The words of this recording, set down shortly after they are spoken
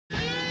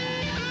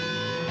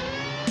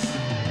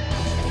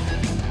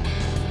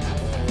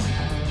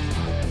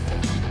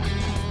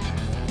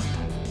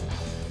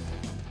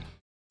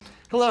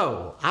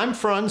Hello, I'm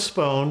Franz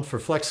Spohn for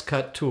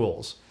Flexcut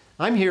Tools.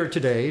 I'm here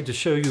today to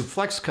show you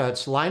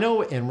Flexcut's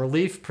Lino and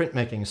Relief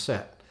printmaking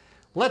set.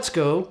 Let's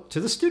go to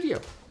the studio.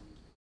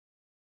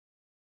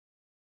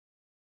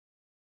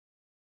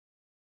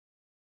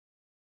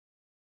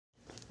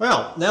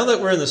 Well, now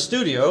that we're in the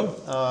studio,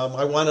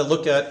 I want to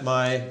look at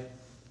my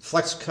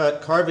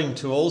Flexcut carving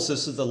tools.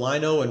 This is the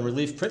Lino and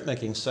Relief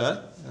printmaking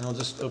set. And I'll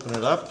just open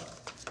it up.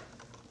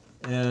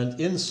 And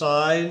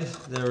inside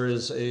there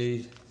is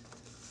a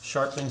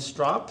sharpening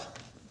strop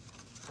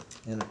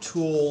and a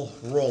tool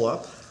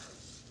roll-up.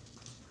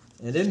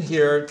 And in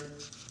here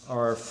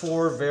are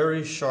 4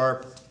 very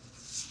sharp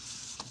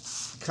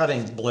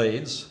cutting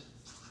blades.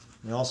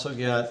 You also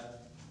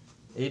get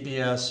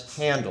ABS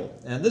handle.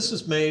 And this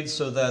is made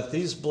so that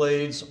these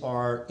blades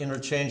are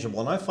interchangeable.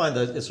 And I find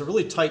that it's a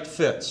really tight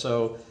fit.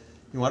 So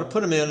you want to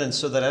put them in, and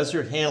so that as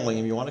you're handling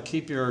them, you want to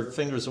keep your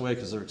fingers away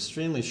because they're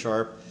extremely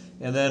sharp.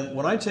 And then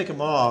when I take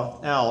them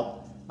out,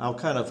 I'll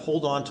kind of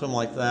hold on to them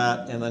like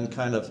that and then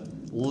kind of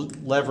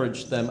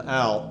leverage them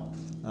out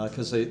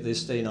because they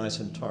stay nice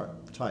and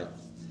tight.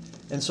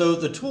 And so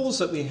the tools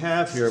that we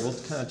have here, we'll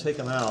kind of take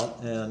them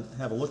out and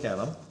have a look at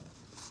them.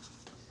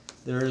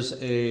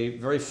 There's a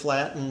very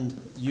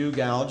flattened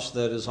U-gouge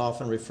that is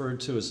often referred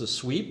to as a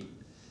sweep,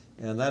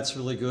 and that's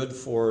really good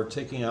for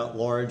taking out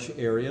large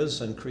areas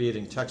and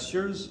creating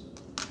textures.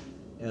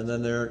 And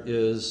then there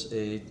is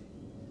a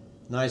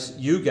nice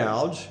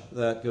U-gouge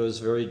that goes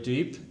very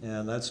deep,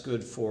 and that's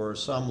good for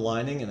some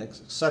lining and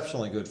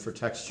exceptionally good for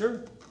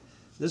texture.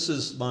 This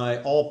is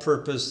my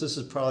all-purpose, this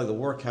is probably the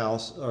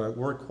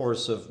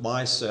workhorse of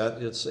my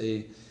set. It's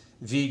a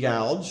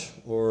V-gouge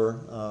or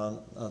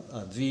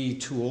a V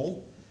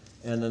tool.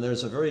 And then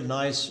there's a very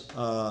nice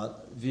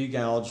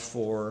V-gouge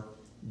for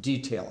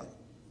detailing.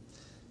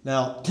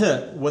 Now,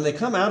 when they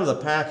come out of the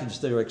package,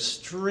 they're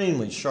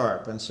extremely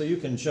sharp, and so you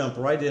can jump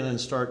right in and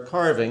start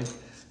carving.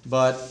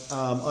 But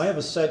I have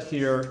a set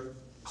here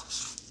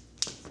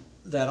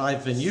that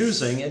I've been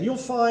using, and you'll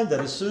find that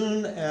as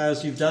soon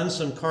as you've done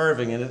some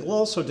carving, and it will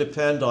also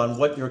depend on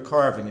what you're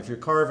carving. If you're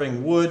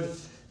carving wood,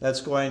 that's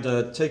going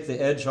to take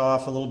the edge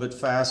off a little bit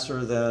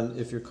faster than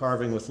if you're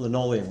carving with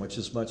linoleum, which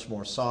is much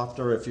more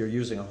softer if you're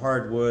using a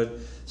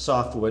hardwood,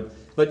 softwood.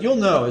 But you'll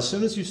know as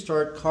soon as you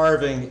start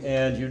carving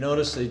and you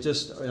notice it's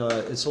a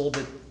little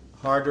bit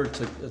harder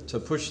to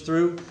push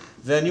through,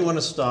 then you want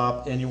to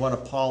stop and you want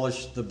to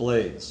polish the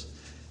blades.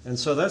 And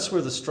so that's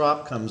where the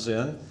strop comes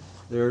in.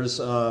 There's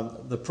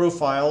the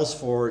profiles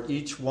for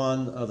each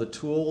one of the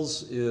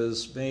tools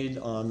is made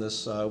on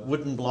this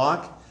wooden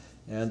block.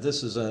 And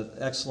this is an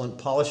excellent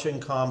polishing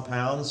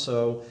compound.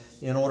 So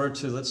in order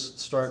to,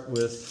 let's start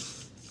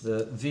with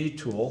the V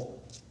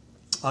tool.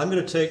 I'm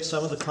going to take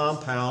some of the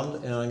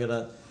compound and I'm going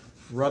to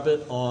rub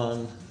it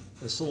on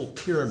this little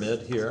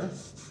pyramid here.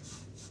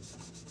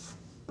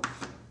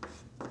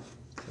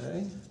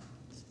 Okay.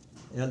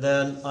 And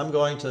then I'm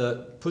going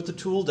to put the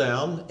tool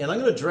down and I'm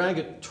going to drag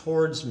it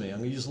towards me. I'm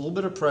going to use a little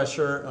bit of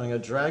pressure. I'm going to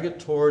drag it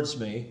towards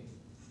me.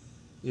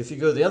 If you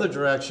go the other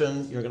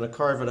direction, you're going to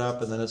carve it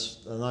up and then it's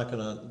not going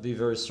to be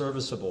very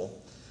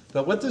serviceable.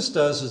 But what this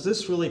does is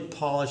this really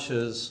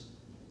polishes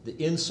the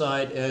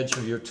inside edge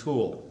of your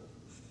tool.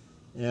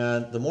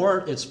 And the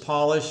more it's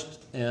polished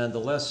and the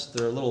less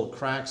there are little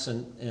cracks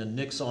and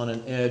nicks on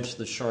an edge,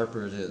 the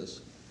sharper it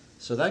is.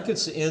 So that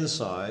gets the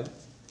inside.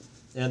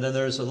 And then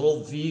there's a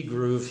little V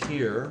groove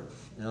here.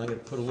 And I'm going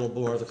to put a little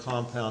more of the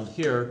compound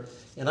here.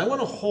 And I want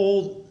to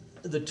hold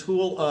the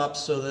tool up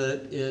so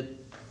that it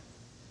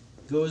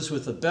goes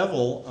with the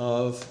bevel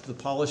of the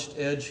polished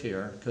edge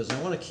here, because I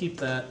want to keep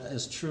that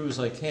as true as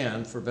I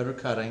can for better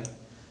cutting.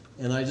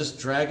 And I just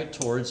drag it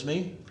towards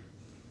me.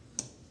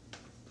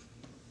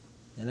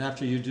 And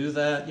after you do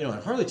that, you know,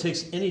 it hardly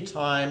takes any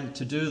time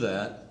to do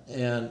that.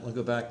 And we'll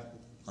go back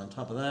on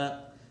top of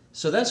that.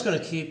 So that's going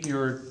to keep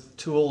your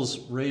tools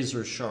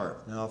razor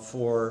sharp. Now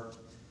for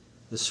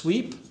the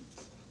sweep,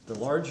 the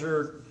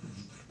larger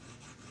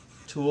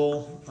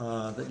tool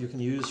that you can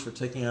use for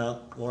taking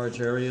out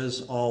large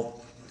areas,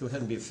 I'll go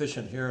ahead and be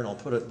efficient here, and I'll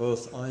put it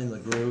both in the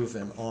groove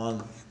and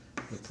on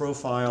the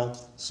profile.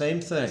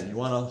 Same thing, you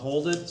want to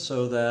hold it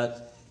so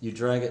that you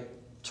drag it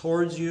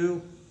towards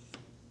you.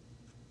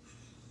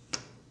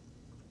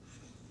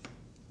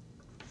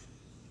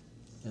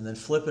 And then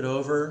flip it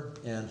over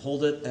and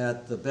hold it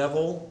at the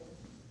bevel,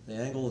 the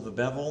angle of the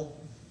bevel.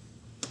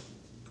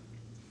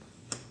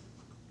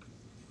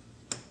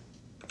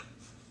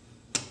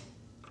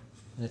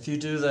 And if you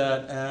do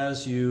that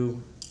as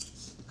you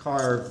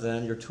carve,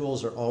 then your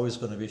tools are always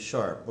going to be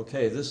sharp.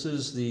 Okay, this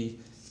is the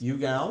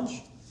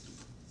U-gouge.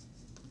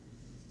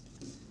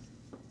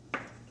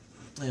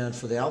 And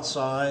for the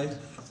outside,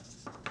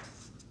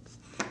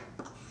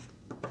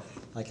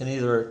 I can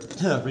either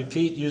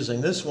repeat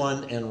using this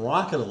one and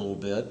rock it a little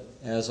bit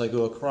as I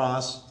go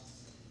across.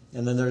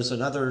 And then there's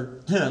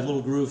another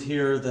little groove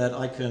here that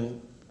I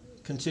can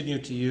continue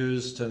to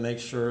use to make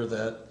sure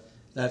that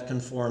that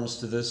conforms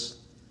to this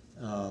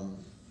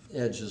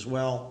edge as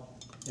well.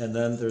 And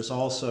then there's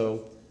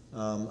also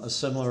a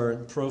similar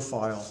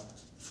profile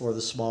for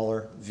the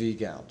smaller V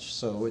gouge.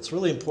 So it's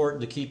really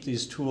important to keep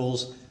these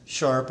tools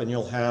sharp, and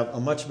you'll have a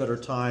much better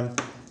time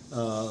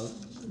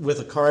with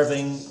the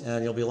carving,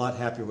 and you'll be a lot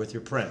happier with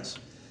your prints.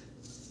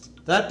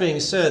 That being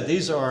said,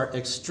 these are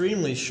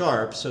extremely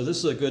sharp, so this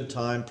is a good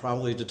time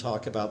probably to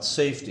talk about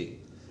safety.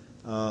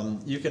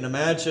 You can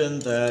imagine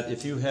that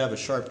if you have a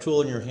sharp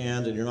tool in your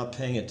hand and you're not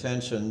paying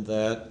attention,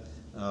 that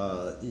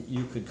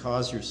you could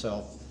cause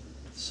yourself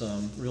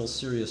some real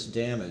serious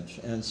damage.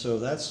 And so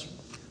that's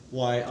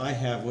why I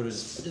have what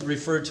is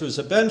referred to as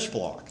a bench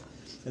block.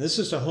 And this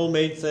is a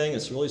homemade thing.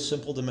 It's really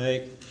simple to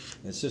make.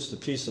 It's just a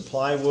piece of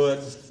plywood,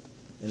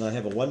 and I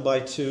have a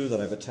 1x2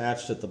 that I've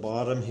attached at the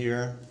bottom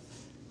here.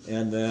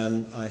 And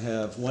then I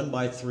have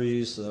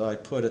 1x3s that I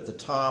put at the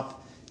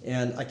top.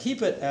 And I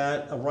keep it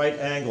at a right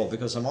angle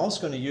because I'm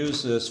also going to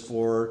use this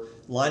for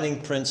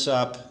lining prints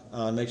up,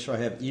 make sure I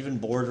have even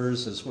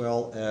borders, as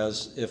well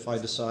as if I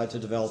decide to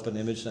develop an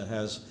image that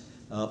has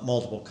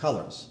multiple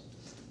colors.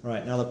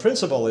 Right, now the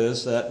principle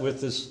is that with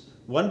this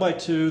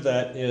 1x2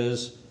 that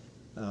is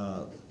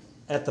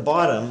at the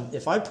bottom,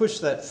 if I push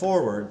that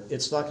forward,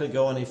 it's not going to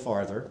go any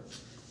farther.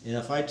 And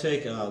if I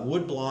take a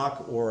wood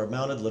block or a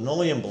mounted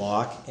linoleum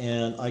block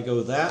and I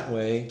go that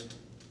way,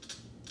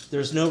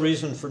 there's no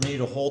reason for me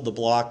to hold the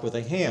block with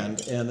a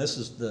hand. And this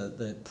is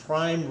the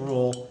prime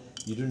rule.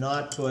 You do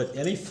not put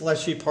any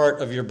fleshy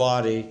part of your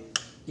body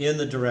in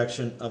the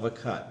direction of a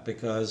cut,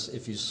 because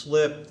if you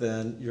slip,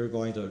 then you're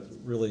going to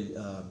really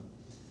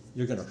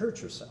you're going to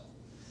hurt yourself.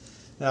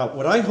 Now,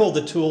 when I hold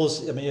the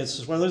tools, I mean,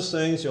 it's one of those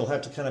things you'll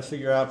have to kind of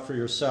figure out for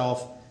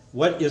yourself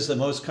what is the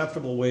most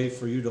comfortable way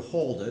for you to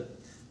hold it.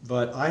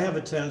 But I have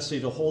a tendency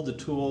to hold the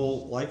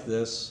tool like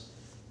this,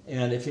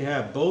 and if you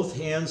have both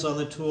hands on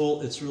the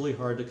tool, it's really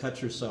hard to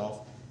cut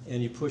yourself,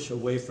 and you push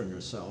away from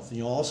yourself. And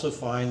you'll also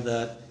find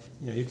that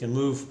you can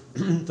move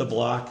the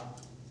block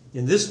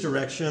in this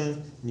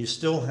direction, and you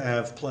still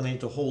have plenty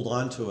to hold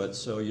on to it,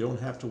 so you don't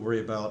have to worry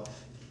about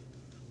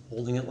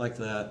holding it like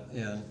that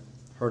and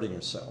hurting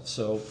yourself.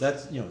 So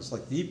that's, it's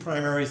like the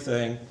primary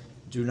thing.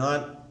 Do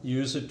not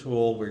use a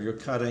tool where you're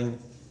cutting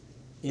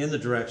in the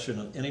direction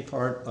of any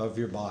part of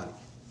your body.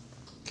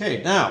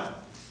 Okay, now,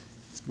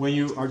 when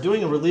you are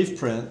doing a relief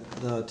print,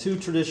 the two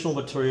traditional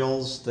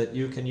materials that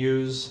you can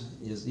use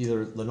is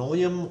either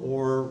linoleum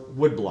or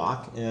wood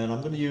block, and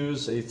I'm going to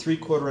use a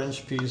 3/4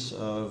 inch piece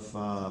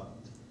of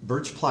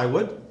birch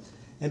plywood.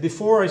 And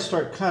before I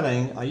start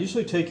cutting, I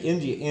usually take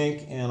India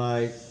ink and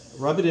I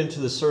rub it into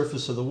the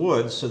surface of the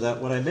wood so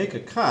that when I make a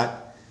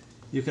cut,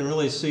 you can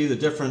really see the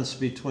difference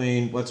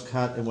between what's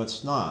cut and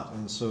what's not.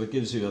 And so it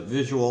gives you a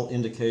visual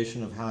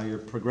indication of how you're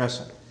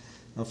progressing.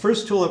 Now,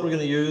 first tool that we're going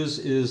to use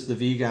is the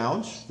V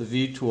gouge, the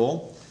V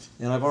tool.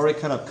 And I've already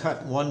kind of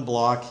cut one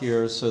block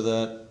here so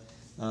that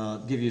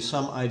give you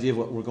some idea of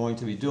what we're going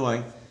to be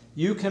doing.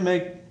 You can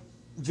make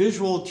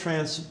visual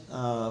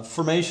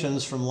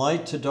transformations from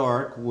light to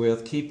dark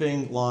with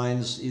keeping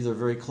lines either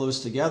very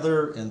close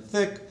together and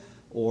thick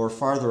or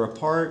farther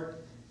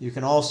apart. You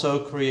can also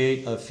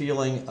create a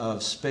feeling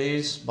of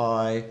space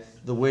by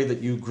the way that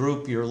you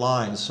group your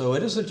lines. So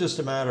it isn't just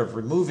a matter of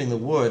removing the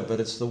wood, but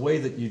it's the way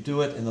that you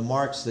do it and the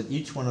marks that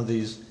each one of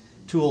these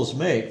tools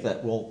make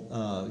that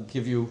will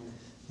give you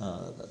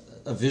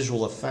a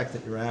visual effect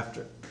that you're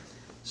after.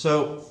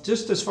 So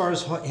just as far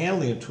as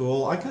handling a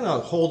tool, I kind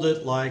of hold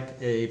it like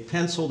a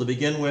pencil to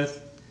begin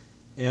with,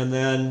 and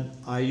then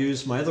I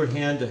use my other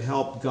hand to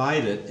help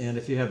guide it. And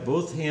if you have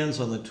both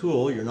hands on the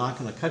tool, you're not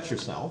going to cut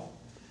yourself.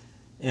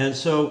 And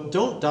so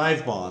don't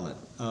dive bomb it.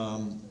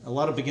 A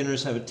lot of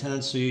beginners have a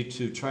tendency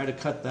to try to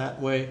cut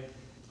that way.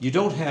 You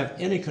don't have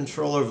any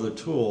control over the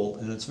tool,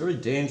 and it's very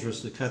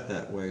dangerous to cut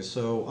that way.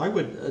 So I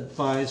would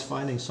advise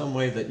finding some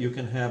way that you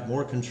can have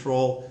more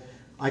control.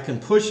 I can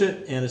push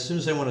it, and as soon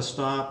as I want to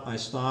stop, I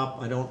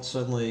stop. I don't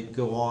suddenly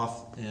go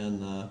off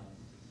and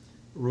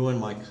ruin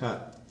my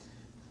cut.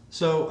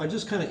 So I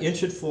just kind of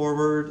inch it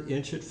forward,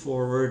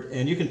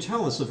 and you can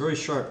tell it's a very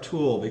sharp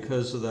tool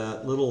because of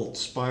that little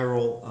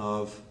spiral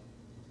of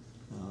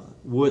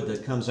wood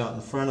that comes out in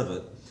front of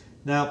it.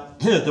 Now,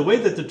 the way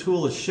that the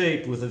tool is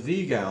shaped with a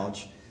V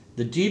gouge,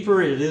 the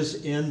deeper it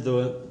is in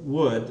the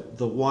wood,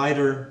 the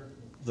wider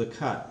the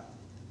cut.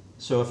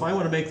 So if I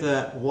want to make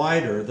that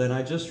wider, then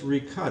I just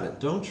recut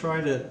it. Don't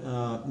try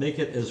to make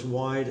it as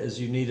wide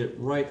as you need it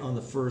right on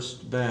the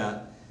first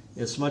bat.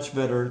 It's much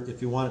better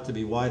if you want it to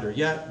be wider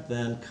yet,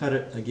 then cut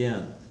it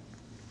again.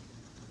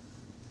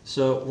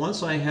 So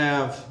once I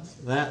have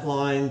that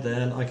line,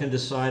 then I can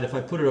decide if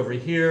I put it over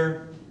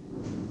here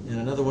and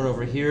another one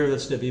over here,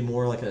 that's going to be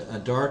more like a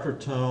darker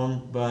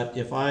tone. But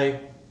if I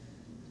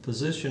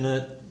position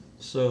it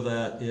so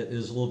that it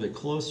is a little bit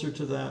closer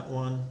to that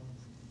one,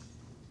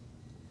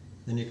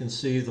 then you can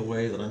see the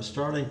way that I'm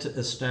starting to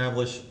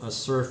establish a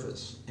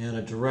surface and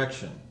a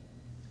direction.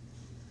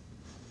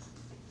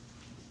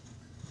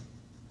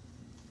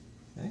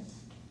 Okay.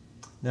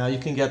 Now you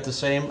can get the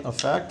same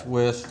effect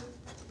with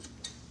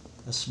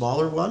a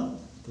smaller one,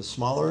 the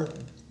smaller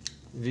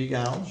V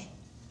gouge.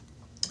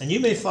 And you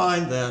may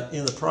find that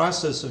in the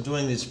process of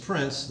doing these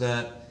prints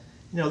that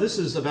You know, this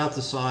is about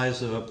the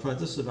size of a print.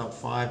 This is about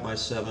 5 by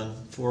 7,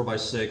 4 by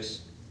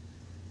 6.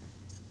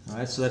 All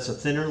right, so that's a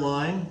thinner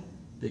line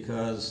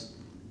because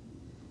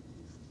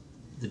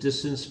the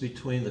distance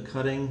between the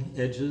cutting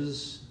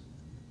edges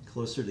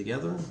closer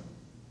together.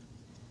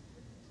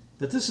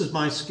 But this is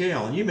my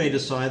scale, and you may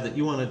decide that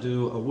you want to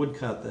do a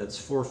woodcut that's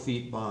 4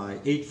 feet by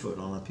 8 foot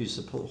on a piece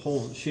of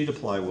whole sheet of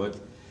plywood.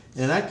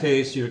 In that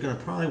case, you're going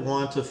to probably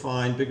want to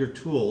find bigger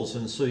tools,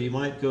 and so you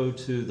might go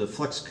to the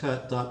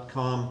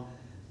flexcut.com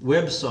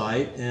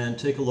website and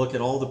take a look at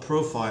all the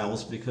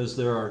profiles, because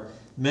there are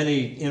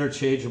many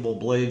interchangeable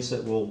blades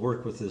that will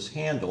work with this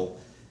handle.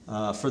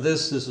 For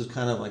this is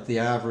kind of like the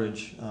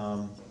average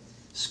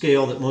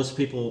scale that most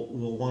people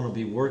will want to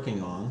be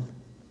working on.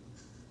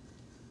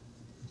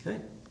 Okay.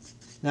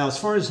 Now, as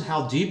far as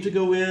how deep to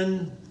go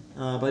in,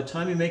 by the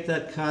time you make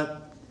that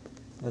cut,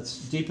 that's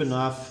deep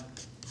enough.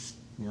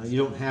 You know, you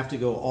don't have to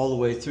go all the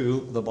way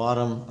through the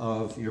bottom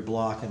of your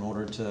block in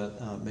order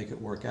to make it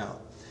work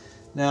out.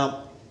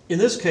 Now, in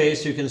this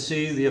case, you can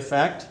see the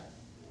effect.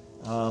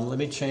 Let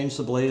me change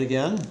the blade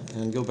again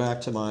and go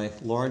back to my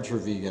larger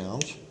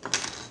V-gouge.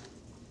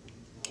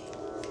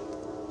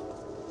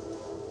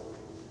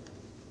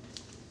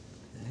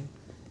 Okay.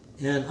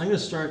 And I'm going to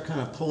start kind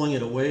of pulling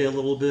it away a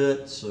little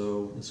bit,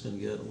 so it's going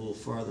to get a little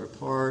farther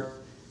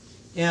apart.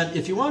 And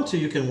if you want to,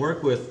 you can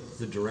work with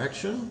the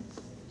direction.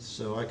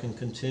 So I can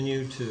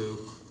continue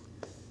to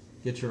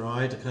get your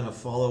eye to kind of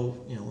follow,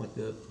 you know, like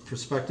the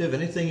perspective.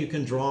 Anything you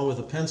can draw with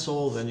a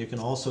pencil, then you can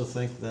also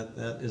think that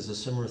that is a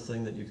similar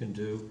thing that you can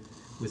do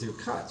with your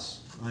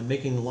cuts. I'm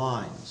making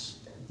lines.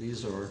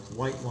 These are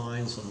white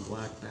lines on a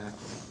black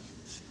background.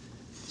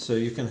 So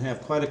you can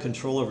have quite a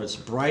control over it. It's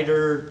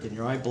brighter, and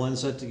your eye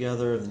blends that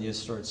together, and then you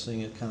start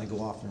seeing it kind of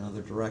go off in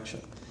another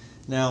direction.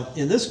 Now,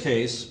 in this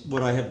case,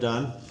 what I have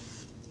done,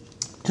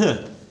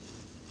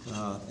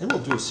 and we'll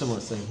do a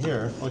similar thing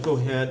here. I'll go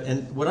ahead,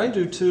 and what I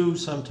do too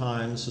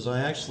sometimes is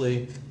I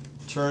actually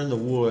turn the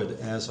wood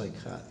as I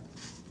cut.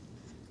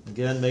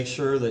 Again, make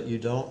sure that you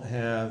don't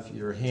have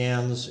your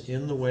hands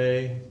in the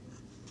way.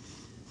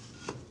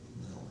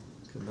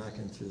 Come back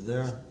in through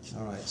there.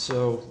 All right,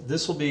 so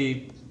this will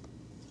be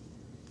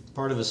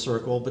part of a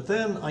circle, but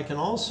then I can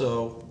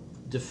also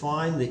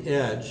define the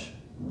edge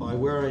by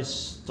where I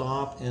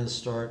stop and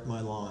start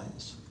my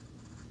lines.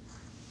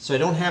 So I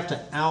don't have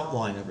to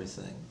outline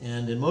everything.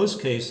 And in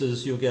most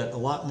cases, you'll get a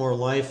lot more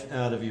life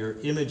out of your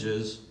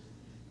images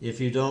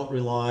if you don't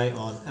rely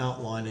on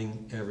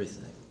outlining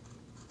everything.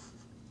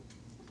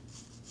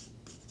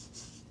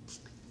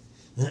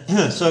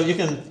 So you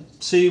can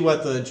see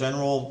what the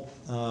general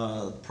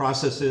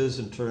process is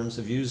in terms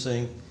of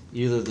using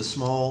either the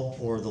small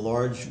or the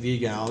large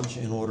V-gouge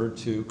in order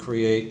to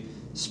create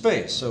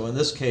space. So in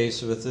this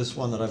case, with this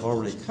one that I've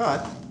already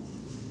cut,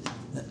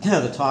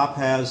 the top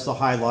has the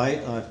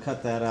highlight. I've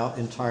cut that out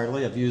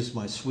entirely. I've used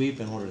my sweep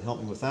in order to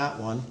help me with that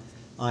one.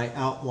 I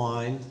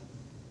outlined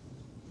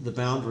the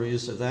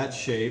boundaries of that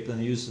shape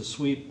and use the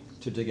sweep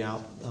to dig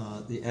out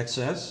the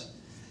excess.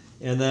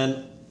 And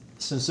then,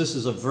 since this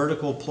is a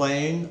vertical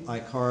plane, I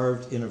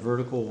carved in a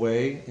vertical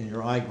way, and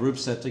your eye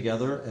groups that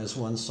together as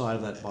one side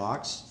of that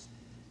box.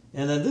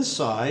 And then this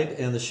side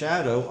and the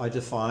shadow I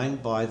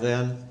defined by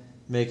then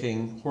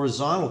making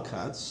horizontal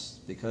cuts,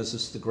 because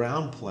it's the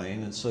ground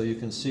plane, and so you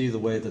can see the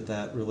way that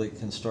that really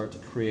can start to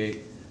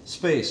create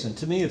space. And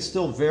to me, it's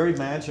still very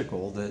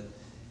magical that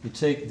you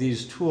take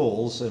these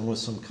tools and with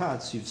some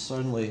cuts, you've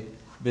suddenly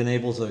been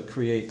able to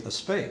create a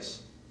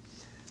space.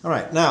 All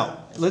right,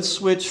 now let's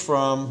switch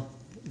from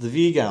the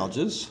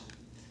V-gouges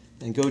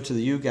and go to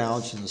the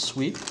U-gouge and the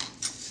sweep.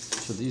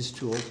 So these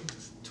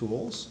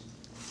tools,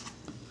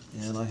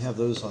 and I have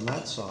those on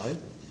that side.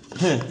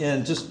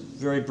 And just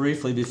very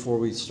briefly before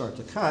we start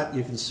to cut,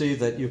 you can see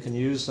that you can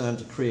use them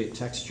to create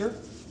texture.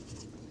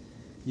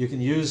 You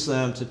can use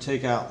them to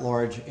take out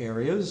large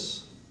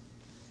areas.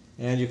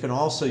 And you can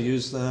also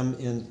use them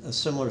in a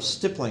similar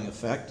stippling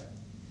effect,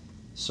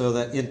 so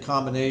that in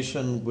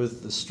combination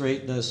with the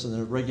straightness and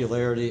the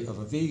regularity of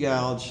a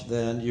V-gouge,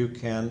 then you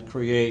can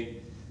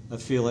create a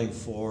feeling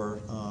for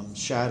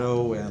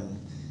shadow and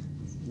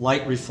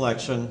light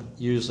reflection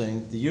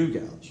using the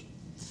U-gouge.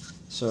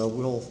 So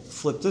we'll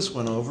flip this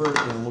one over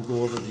and we'll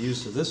go over the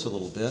use of this a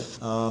little bit.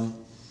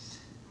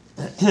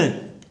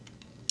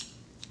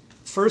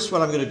 First,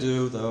 what I'm going to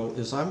do, though,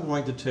 is I'm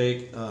going to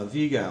take a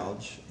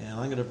V-gouge and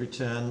I'm going to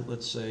pretend,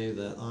 let's say,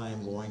 that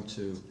I'm going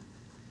to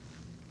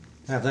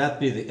have that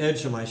be the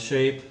edge of my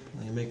shape. I'm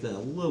going to make that a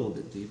little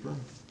bit deeper.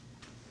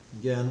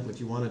 Again, what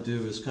you want to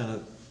do is kind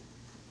of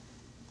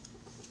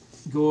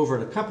go over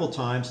it a couple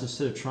times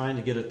instead of trying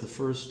to get it the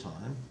first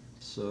time.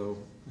 So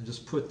I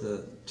just put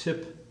the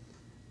tip,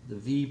 the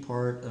V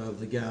part of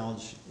the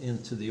gouge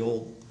into the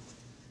old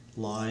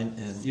line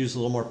and use a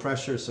little more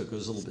pressure so it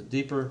goes a little bit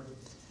deeper.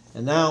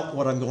 And now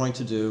what I'm going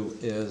to do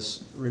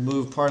is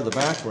remove part of the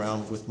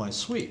background with my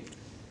sweep.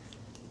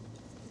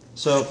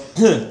 So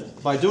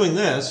by doing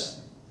this,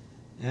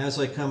 as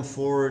I come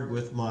forward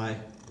with my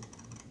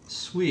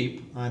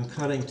sweep, I'm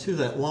cutting to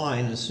that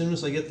line. As soon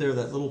as I get there,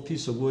 that little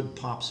piece of wood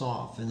pops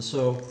off. And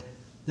so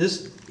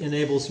This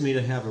enables me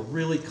to have a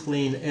really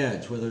clean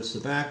edge, whether it's the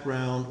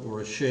background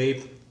or a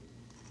shape.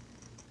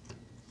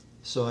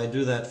 So I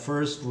do that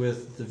first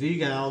with the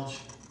V-gouge,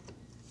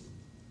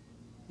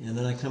 and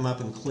then I come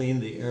up and clean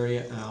the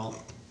area out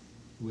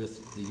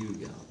with the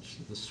U-gouge,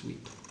 the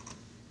sweep.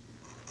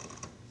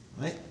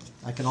 Right?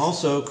 I can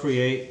also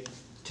create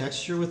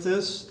texture with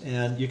this,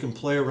 and you can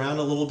play around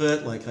a little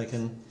bit, like I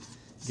can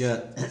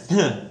get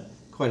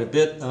quite a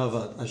bit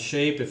of a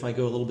shape if I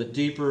go a little bit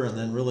deeper and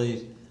then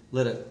really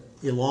let it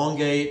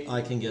elongate.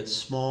 I can get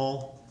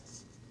small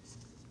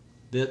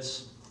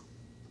bits.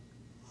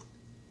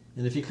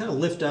 And if you kind of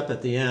lift up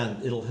at the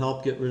end, it'll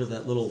help get rid of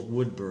that little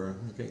wood burr.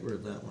 I'll get rid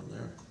of that one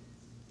there.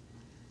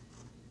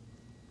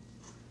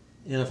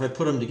 And if I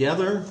put them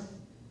together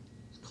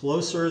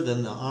closer,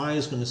 then the eye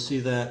is going to see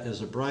that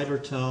as a brighter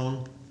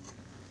tone.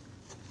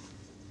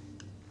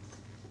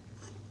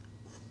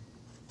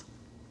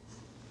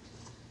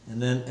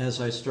 And then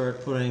as I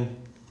start putting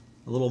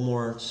a little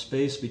more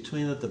space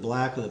between it, the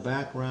black of the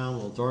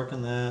background will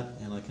darken that,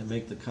 and I can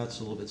make the cuts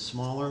a little bit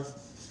smaller.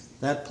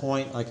 At that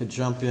point, I could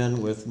jump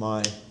in with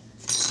my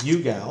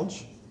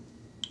U-gouge.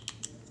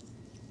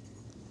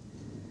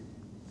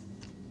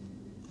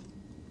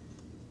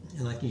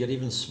 And I can get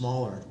even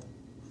smaller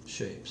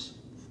shapes.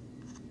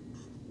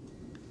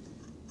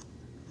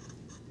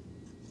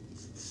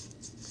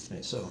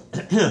 Okay, so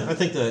I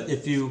think that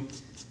if you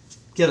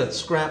get a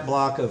scrap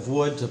block of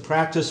wood to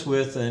practice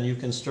with, and you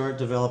can start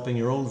developing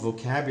your own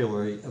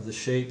vocabulary of the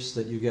shapes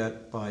that you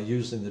get by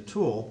using the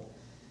tool,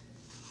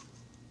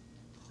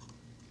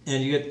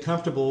 and you get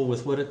comfortable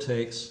with what it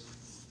takes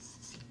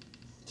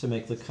to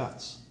make the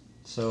cuts.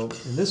 So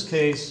in this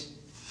case,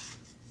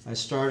 I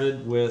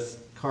started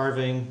with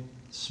carving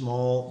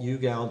small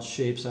U-gouge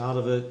shapes out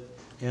of it,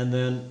 and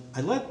then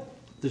I let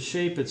the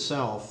shape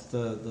itself,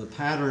 the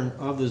pattern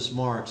of these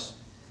marks,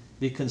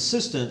 be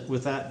consistent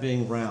with that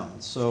being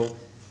round. So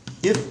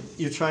if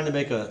you're trying to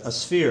make a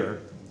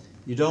sphere,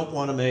 you don't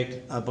want to make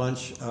a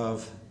bunch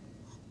of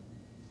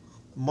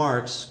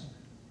marks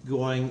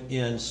going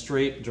in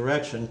straight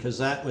direction, because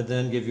that would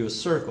then give you a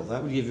circle.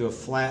 That would give you a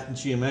flat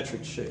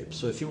geometric shape.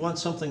 So if you want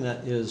something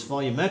that is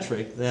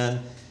volumetric,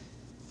 then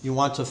you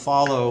want to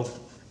follow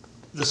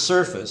the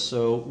surface.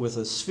 So with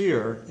a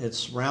sphere,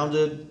 it's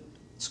rounded,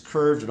 it's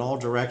curved in all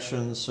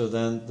directions, so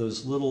then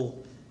those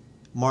little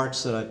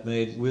marks that I've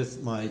made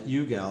with my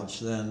U-gouge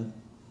then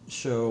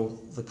show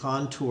the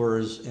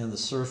contours and the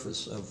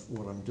surface of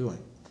what I'm doing.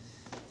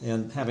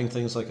 And having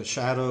things like a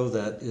shadow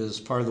that is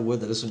part of the wood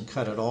that isn't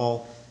cut at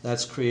all,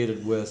 that's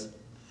created with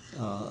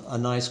a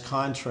nice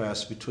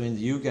contrast between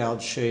the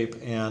U-gouge shape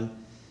and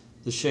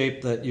the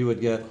shape that you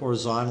would get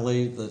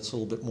horizontally that's a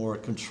little bit more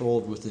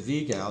controlled with the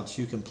V-gouge.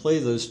 You can play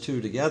those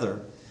two together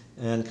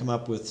and come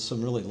up with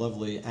some really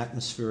lovely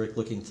atmospheric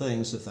looking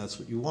things if that's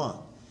what you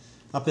want.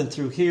 Up and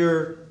through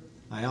here,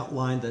 I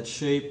outlined that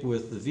shape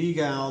with the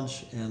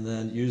V-gouge and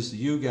then used the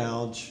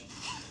U-gouge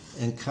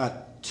and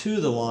cut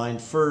to the line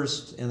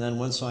first, and then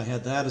once I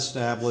had that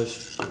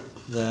established,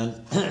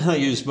 then I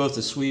used both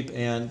the sweep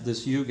and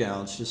this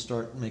U-gouge to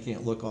start making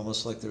it look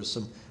almost like there's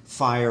some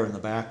fire in the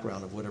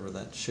background of whatever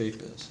that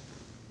shape is.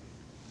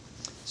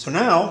 So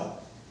now,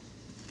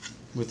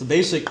 with the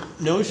basic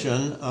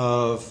notion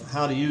of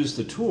how to use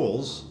the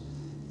tools,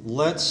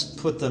 let's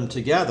put them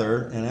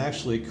together and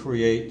actually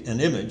create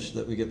an image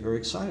that we get very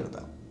excited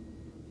about.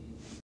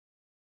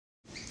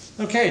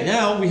 Okay,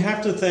 now we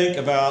have to think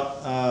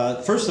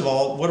about, first of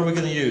all, what are we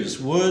going to use?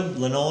 Wood,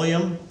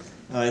 linoleum?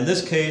 In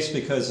this case,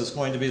 because it's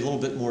going to be a little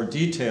bit more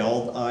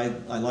detailed, I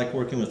like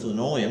working with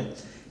linoleum.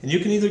 And you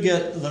can either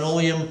get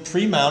linoleum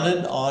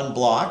pre-mounted on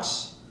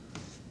blocks,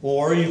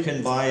 or you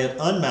can buy it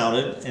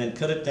unmounted and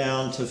cut it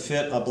down to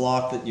fit a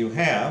block that you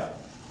have.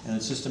 And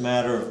it's just a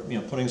matter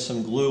of putting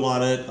some glue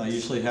on it. I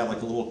usually have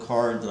like a little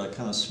card that I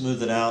kind of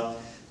smooth it out.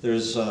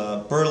 There's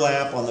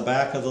burlap on the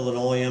back of the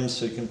linoleum,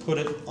 so you can put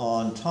it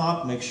on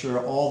top, make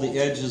sure all the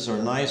edges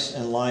are nice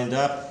and lined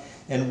up,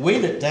 and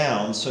weight it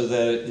down so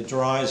that it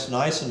dries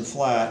nice and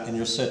flat and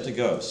you're set to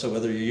go. So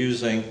whether you're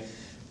using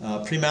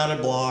a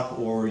pre-mounted block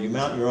or you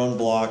mount your own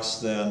blocks,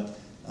 then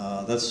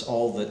that's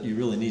all that you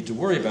really need to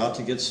worry about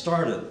to get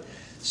started.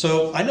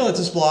 So I know that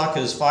this block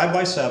is 5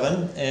 by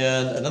 7,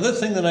 and another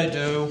thing that I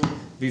do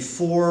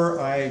before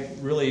I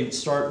really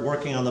start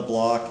working on the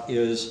block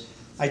is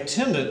I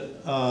tint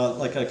it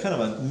like a kind of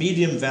a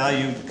medium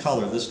valued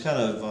color. This kind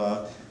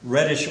of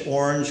reddish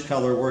orange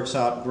color works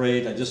out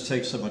great. I just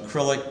take some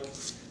acrylic,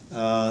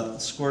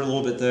 squirt a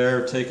little bit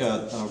there, take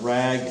a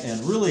rag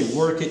and really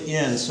work it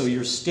in so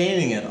you're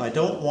staining it. I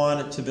don't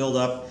want it to build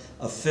up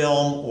a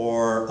film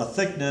or a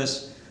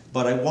thickness,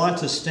 but I want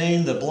to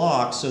stain the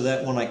block so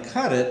that when I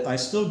cut it, I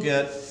still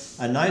get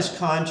a nice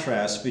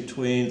contrast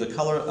between the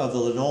color of the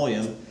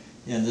linoleum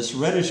and this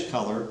reddish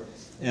color.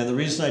 And the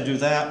reason I do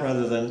that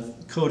rather than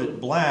coat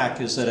it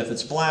black is that if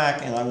it's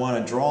black and I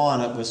want to draw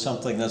on it with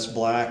something that's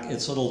black,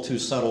 it's a little too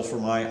subtle for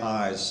my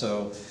eyes.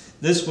 So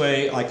this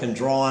way I can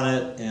draw on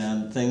it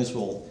and things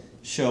will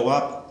show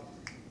up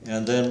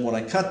And then when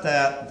I cut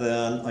that,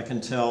 then I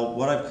can tell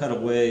what I've cut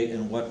away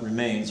and what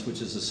remains,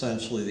 which is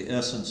essentially the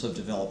essence of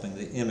developing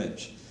the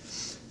image.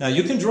 Now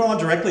you can draw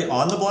directly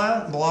on the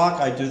block.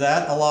 I do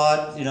that a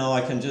lot. You know, I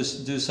can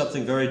just do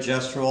something very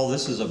gestural.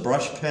 This is a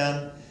brush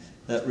pen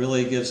that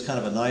really gives kind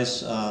of a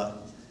nice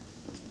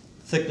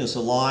thickness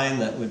of line.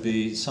 That would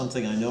be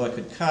something I know I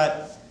could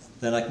cut.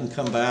 Then I can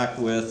come back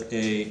with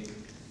a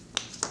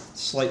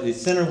slightly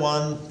thinner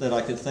one that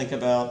I could think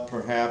about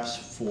perhaps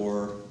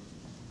for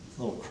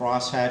a little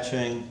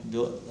cross-hatching,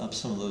 build up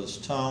some of those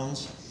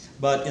tones.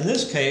 But in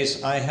this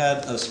case, I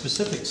had a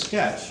specific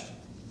sketch.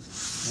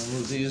 I'll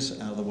move these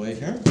out of the way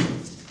here.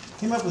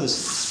 Came up with a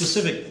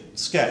specific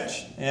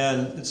sketch,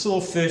 and it's a little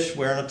fish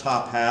wearing a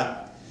top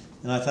hat,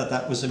 and I thought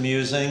that was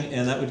amusing,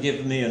 and that would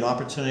give me an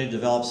opportunity to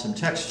develop some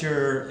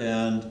texture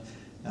and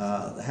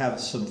have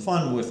some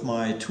fun with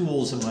my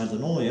tools and my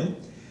linoleum.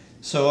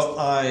 So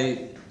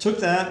I took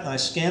that and I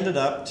scanned it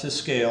up to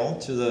scale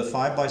to the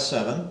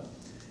 5x7,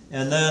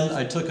 and then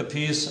I took a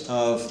piece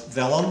of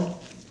vellum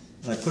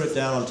and I put it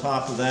down on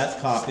top of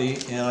that copy,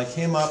 and I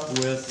came up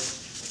with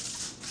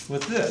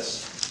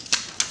this.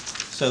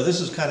 So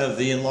this is kind of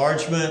the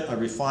enlargement. I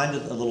refined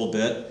it a little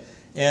bit,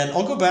 and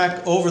I'll go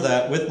back over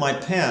that with my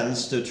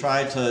pens to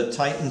try to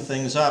tighten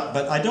things up,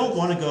 but I don't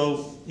want to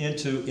go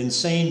into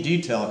insane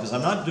detail because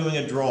I'm not doing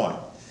a drawing.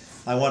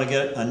 I want to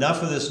get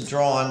enough of this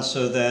drawn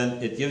so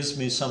then it gives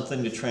me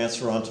something to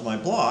transfer onto my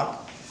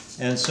block.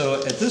 And so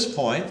at this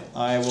point,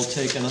 I will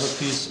take another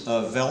piece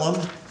of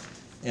vellum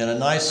and a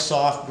nice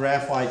soft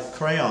graphite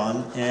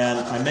crayon, and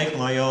I make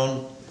my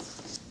own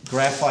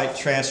graphite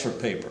transfer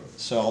paper.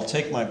 So I'll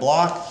take my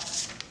block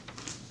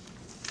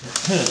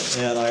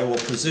and I will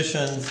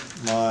position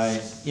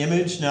my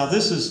image. Now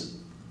this is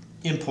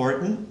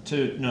important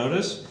to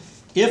notice.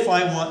 If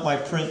I want my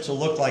print to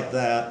look like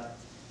that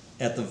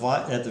at the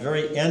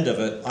very end of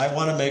it, I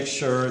want to make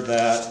sure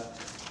that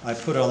I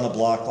put it on the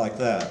block like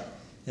that.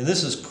 And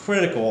this is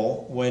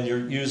critical when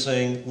you're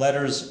using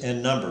letters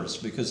and numbers,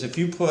 because if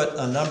you put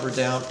a number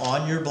down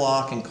on your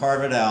block and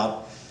carve it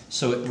out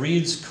so it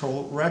reads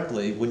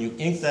correctly, when you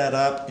ink that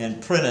up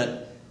and print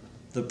it,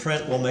 the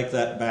print will make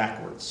that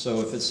backwards.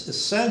 So if it's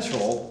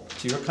essential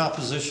to your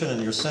composition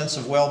and your sense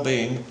of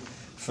well-being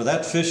for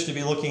that fish to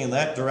be looking in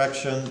that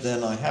direction,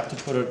 then I have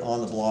to put it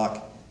on the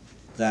block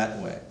that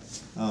way.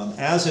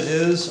 As it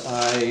is,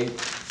 I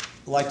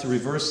like to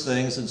reverse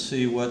things and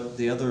see what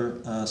the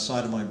other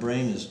side of my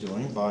brain is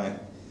doing by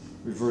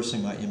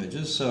reversing my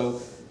images.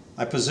 So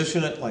I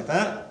position it like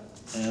that,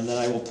 and then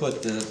I will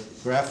put the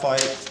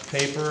graphite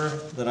paper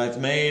that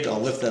I've made.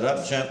 I'll lift that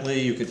up gently.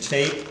 You can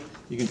tape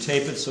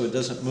it so it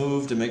doesn't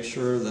move to make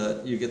sure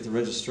that you get the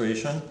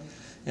registration.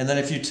 And then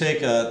if you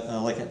take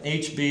like an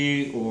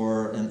HB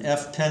or an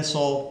F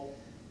pencil,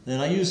 then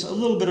I use a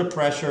little bit of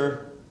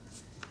pressure.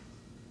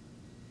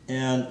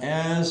 And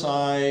as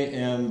I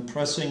am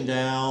pressing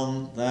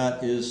down,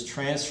 that is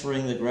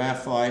transferring the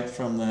graphite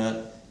from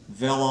that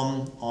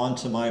vellum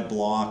onto my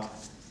block.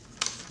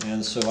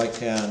 And so I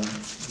can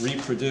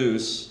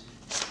reproduce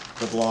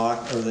the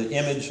block or the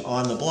image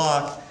on the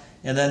block.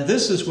 And then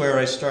this is where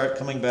I start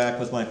coming back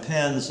with my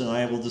pens, and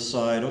I will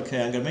decide,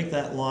 okay, I'm going to make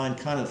that line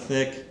kind of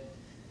thick,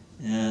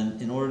 and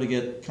in order to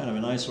get kind of a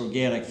nice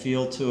organic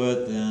feel to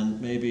it,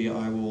 then maybe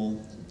I will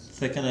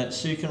thicken it.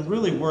 So you can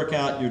really work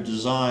out your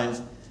design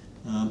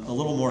a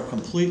little more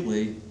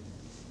completely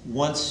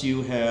once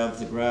you have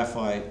the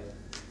graphite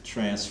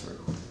transferred.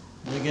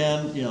 And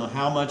again, you know,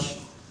 how much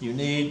you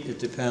need, it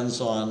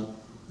depends on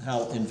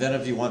how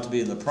inventive you want to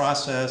be in the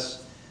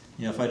process.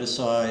 You know, if I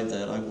decide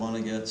that I want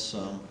to get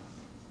some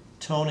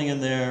toning in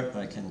there,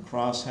 I can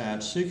cross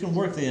hatch. So you can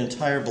work the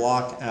entire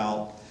block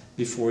out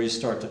before you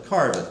start to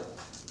carve it.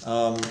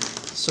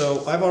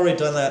 So I've already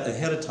done that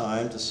ahead of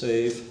time to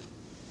save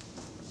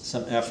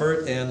some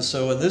effort. And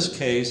so in this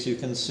case, you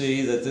can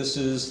see that this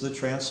is the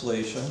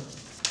translation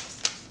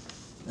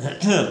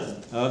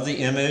of the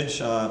image.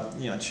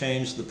 You know,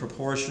 changed the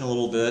proportion a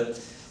little bit.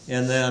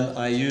 And then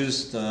I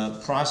used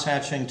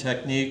cross-hatching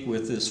technique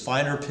with this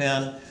finer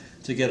pen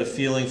to get a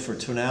feeling for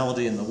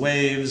tonality in the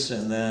waves,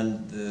 and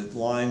then the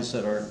lines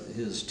that are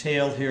his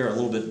tail here are a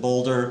little bit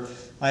bolder.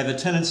 I have a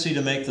tendency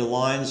to make the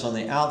lines on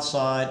the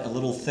outside a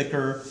little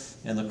thicker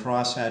and the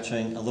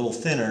cross-hatching a little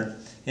thinner.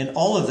 And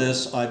all of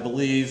this I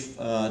believe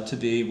to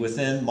be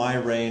within my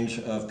range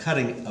of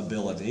cutting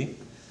ability.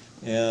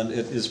 And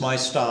it is my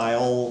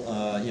style,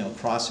 you know,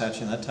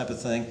 cross-hatching, that type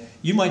of thing.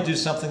 You might do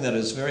something that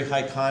is very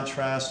high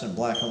contrast and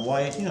black and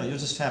white. You know, you'll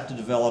just have to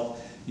develop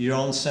your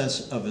own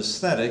sense of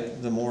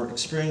aesthetic. The more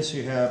experience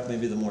you have,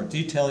 maybe the more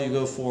detail you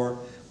go for,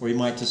 or you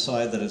might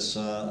decide that it's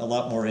a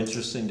lot more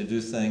interesting to do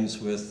things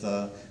with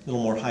a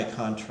little more high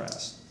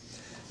contrast.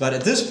 But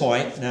at this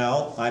point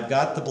now, I've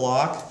got the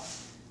block,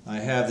 I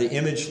have the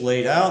image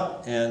laid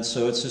out, and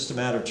so it's just a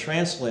matter of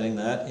translating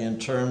that in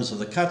terms of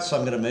the cuts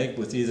I'm going to make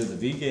with either the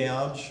V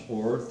gouge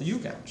or the U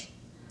gouge.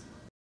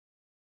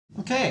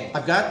 Okay,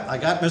 I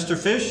got Mr.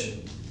 Fish.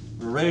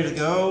 We're ready to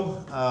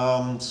go.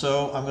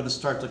 So I'm going to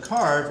start to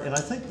carve, and I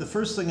think the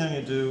first thing I'm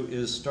going to do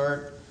is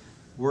start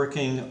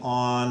working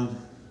on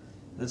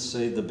let's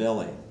say the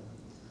belly.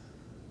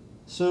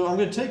 So I'm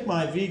going to take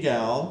my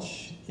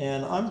V-gouge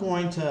and I'm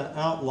going to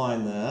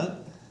outline that.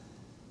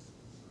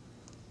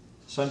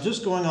 So I'm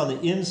just going on the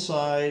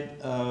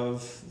inside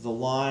of the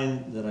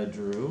line that I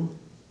drew.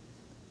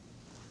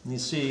 And you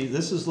see,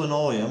 this is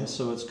linoleum,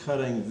 so it's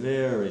cutting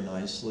very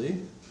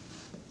nicely.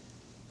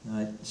 And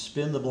I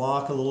spin the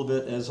block a little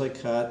bit as I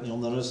cut, and you'll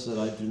notice that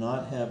I do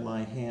not have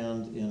my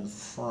hand in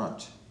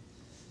front.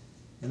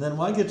 And then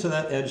when I get to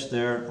that edge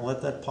there, I'll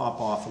let that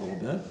pop off a little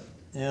bit.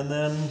 And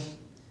then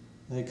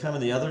I come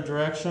in the other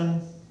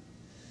direction,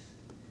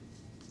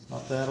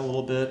 pop that a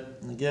little bit.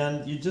 And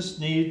again, you just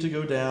need to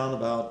go down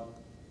about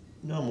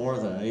no more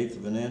than 1/8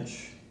 of an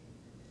inch.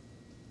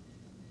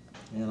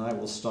 And I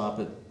will stop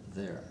it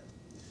there.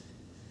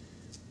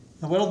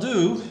 Now what I'll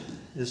do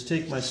is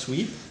take my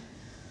sweep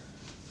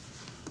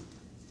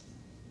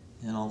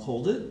and I'll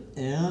hold it,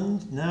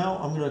 and now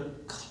I'm going to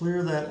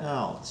clear that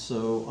out.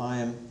 So I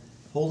am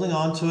holding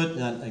on to it,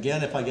 and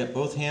again, if I get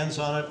both hands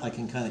on it, I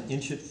can kind of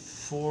inch it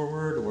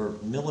forward or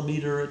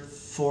millimeter it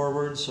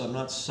forward, so I'm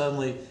not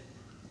suddenly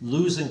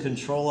losing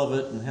control of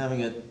it and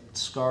having it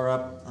scar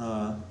up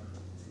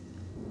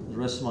the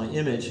rest of my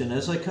image. And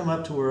as I come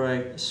up to where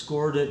I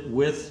scored it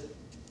with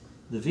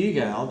the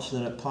V-gouge,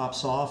 then it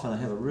pops off and I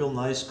have a real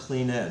nice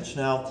clean edge.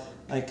 Now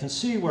I can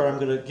see where I'm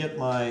going to get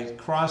my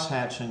cross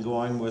hatching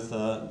going with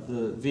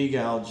the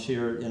V-gouge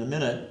here in a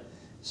minute.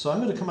 So I'm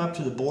going to come up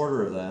to the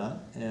border of that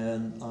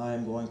and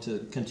I'm going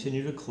to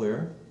continue to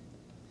clear.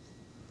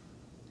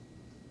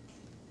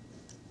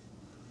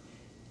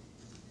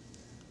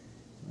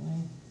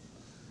 Okay.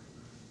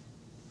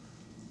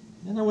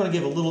 And I want to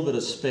give a little bit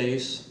of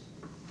space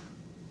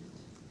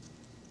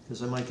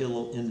because I might get a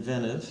little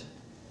inventive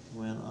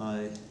when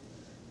I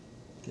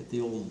get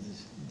the old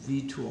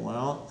V tool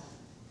out.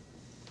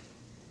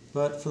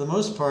 But for the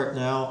most part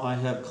now I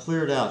have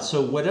cleared out.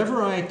 So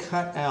whatever I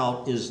cut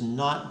out is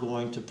not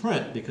going to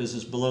print because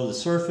it's below the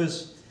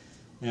surface.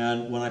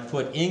 And when I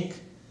put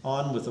ink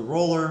on with the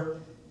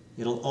roller,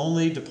 it'll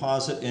only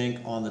deposit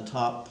ink on the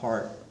top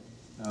part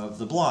of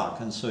the block.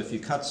 And so if you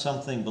cut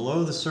something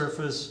below the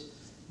surface,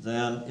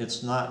 then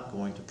it's not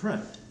going to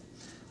print.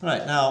 All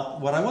right, now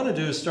what I want to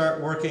do is start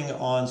working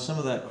on some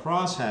of that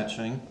cross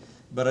hatching,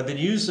 but I've been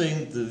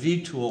using the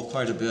V tool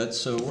quite a bit.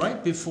 So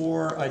right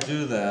before I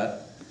do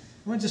that,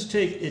 I'm going to just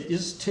it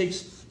just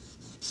takes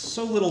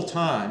so little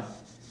time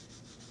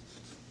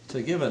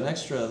to give an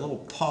extra little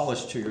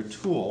polish to your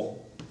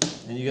tool,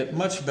 and you get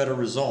much better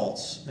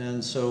results.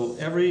 And so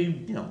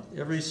every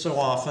so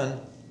often,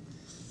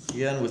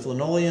 again with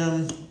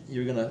linoleum,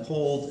 you're going to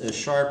hold a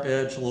sharp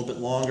edge a little bit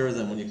longer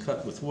than when you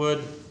cut with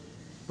wood.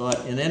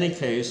 But in any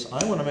case,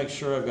 I want to make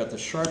sure I've got the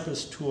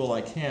sharpest tool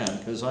I can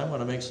because I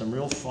want to make some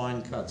real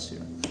fine cuts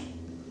here.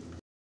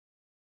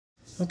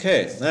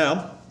 Okay,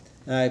 now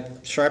I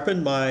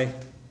sharpened my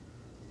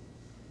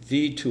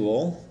V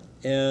tool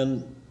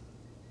and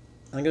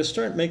I'm going to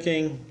start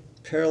making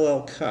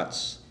parallel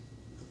cuts.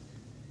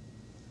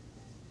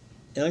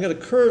 And I'm going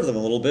to curve them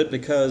a little bit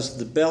because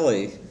the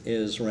belly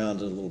is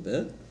rounded a little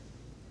bit.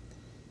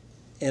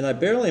 And I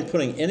barely am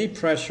putting any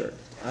pressure.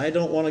 I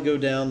don't want to go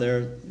down there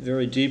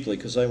very deeply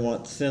because I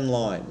want thin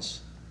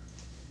lines.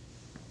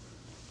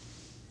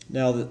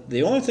 Now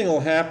the only thing that will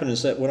happen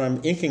is that when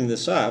I'm inking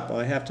this up,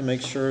 I have to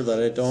make sure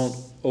that I don't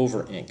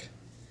over ink.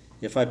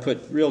 If I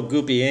put real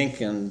goopy ink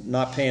and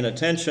not paying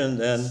attention,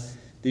 then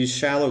these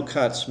shallow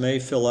cuts may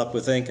fill up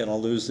with ink and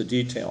I'll lose the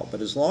detail. But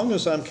as long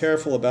as I'm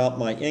careful about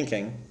my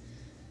inking,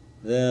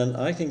 then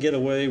I can get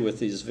away with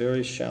these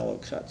very shallow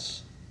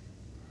cuts.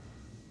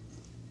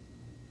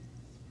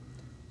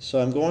 So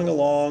I'm going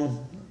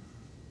along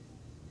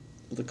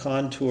the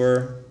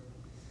contour,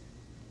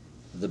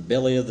 the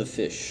belly of the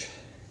fish.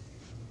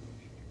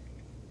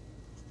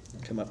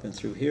 Come up and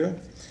through here.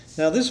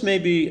 Now this may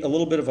be a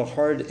little bit of a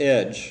hard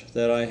edge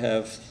that I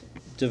have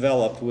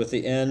developed with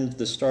the end,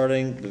 the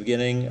starting, the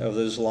beginning of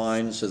those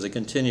lines as they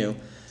continue.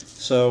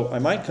 So I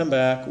might come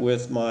back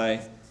with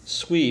my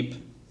sweep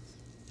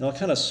and I'll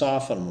kind of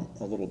soften them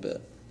a little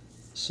bit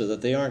so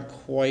that they aren't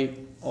quite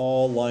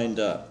all lined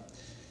up.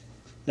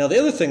 Now the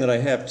other thing that I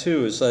have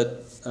too is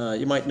that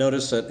you might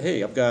notice that,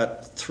 hey, I've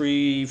got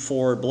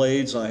 3-4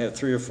 blades and I have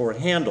 3 or 4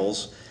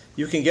 handles.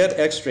 You can get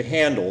extra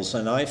handles,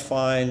 and I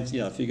find,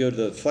 if you go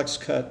to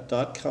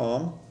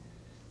flexcut.com,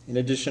 in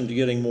addition to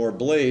getting more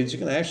blades, you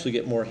can actually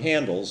get more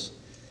handles.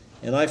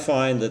 And I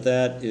find that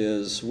that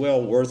is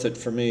well worth it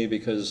for me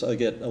because I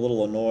get a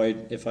little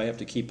annoyed if I have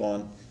to keep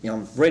on,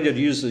 I'm ready to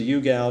use the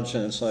U-gouge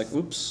and it's like,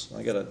 oops,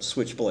 I got to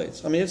switch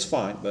blades. I mean, it's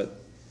fine,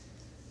 but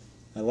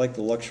I like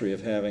the luxury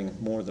of having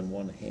more than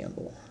one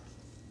handle.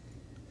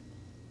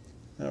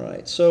 All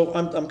right, so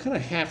I'm kind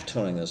of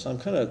half-toning this. I'm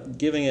kind of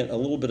giving it a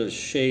little bit of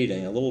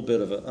shading, a little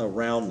bit of a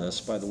roundness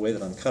by the way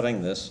that I'm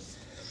cutting this.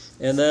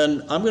 And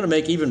then I'm going to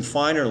make even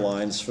finer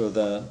lines for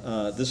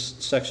the this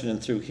section and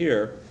through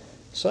here.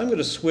 So I'm going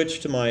to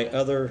switch to my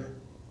other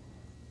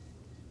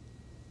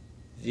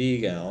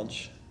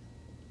V-gouge.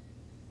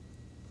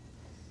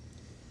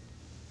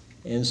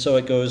 And so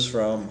it goes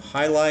from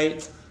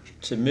highlight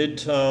to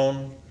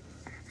mid-tone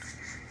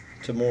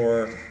to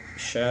more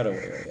shadow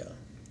area.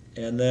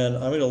 And then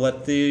I'm going to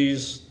let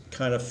these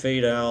kind of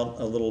fade out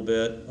a little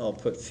bit. I'll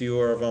put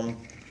fewer of them,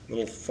 a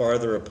little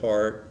farther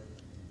apart.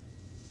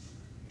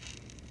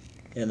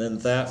 And then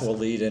that will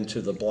lead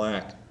into the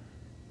black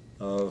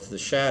of the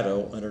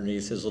shadow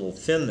underneath his little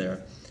fin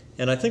there.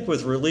 And I think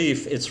with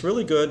relief, it's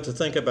really good to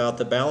think about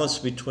the balance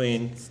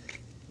between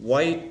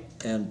white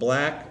and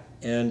black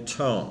and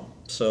tone.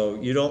 So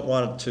you don't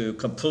want to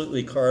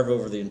completely carve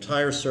over the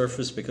entire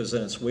surface because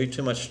then it's way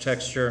too much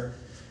texture.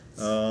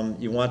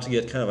 You want to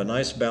get kind of a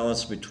nice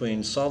balance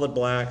between solid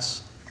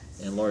blacks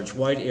and large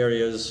white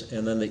areas,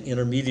 and then the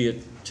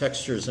intermediate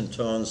textures and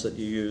tones that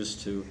you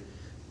use to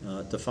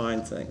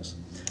define things.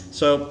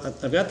 So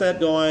I've got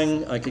that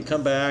going. I could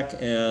come back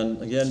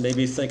and again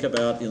maybe think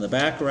about in the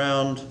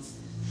background.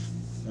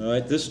 All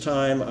right, this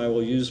time I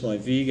will use my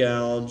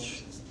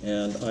V-gouge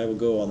and I will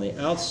go on the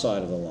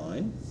outside of the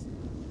line.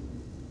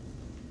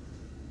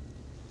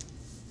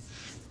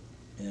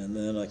 And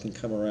then I can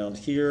come around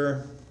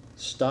here,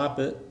 stop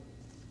it,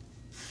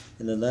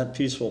 and then that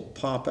piece will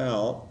pop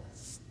out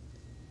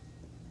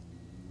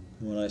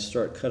when I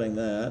start cutting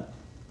that.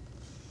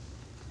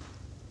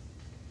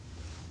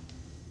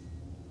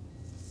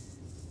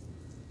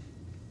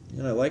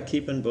 And I like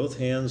keeping both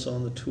hands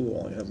on the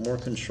tool. I have more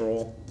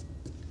control.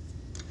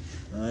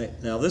 All right,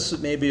 now this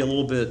may be a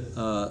little bit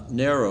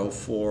narrow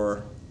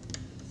for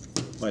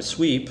my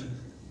sweep.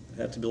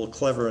 I have to be a little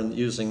clever in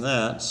using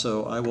that,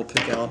 so I will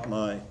pick out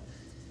my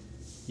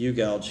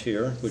U-gouge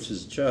here, which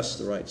is just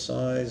the right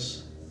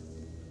size,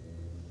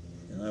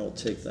 and I will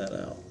take that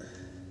out.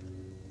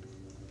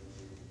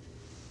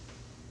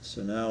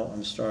 So now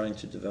I'm starting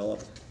to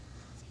develop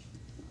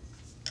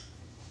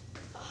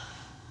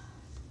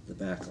the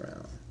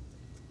background.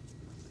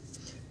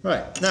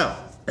 Right, now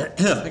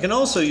I can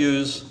also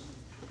use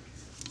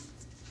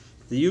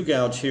the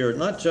U-gouge here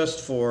not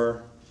just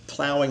for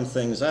plowing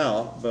things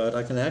out, but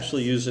I can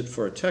actually use it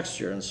for a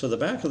texture. And so the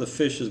back of the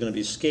fish is going to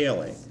be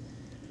scaly.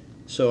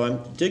 So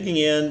I'm digging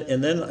in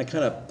and then I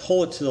kind of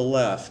pull it to the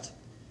left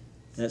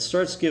and it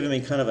starts giving me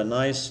kind of a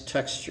nice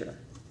texture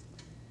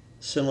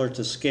similar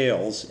to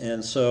scales.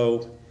 And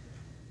so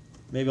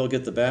maybe I'll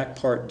get the back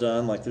part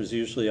done, like there's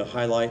usually a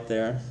highlight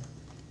there.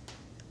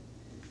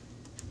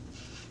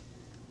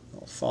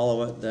 I'll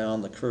follow it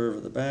down the curve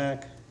of the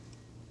back.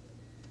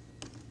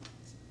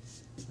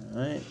 All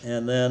right,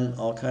 and then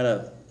I'll kind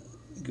of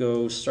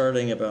go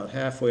starting about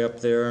halfway up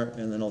there,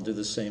 and then I'll do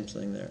the same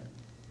thing there.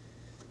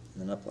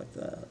 And then up like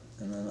that,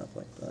 and then up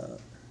like that.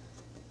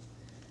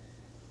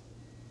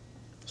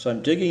 So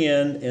I'm digging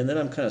in, and then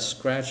I'm kind of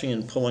scratching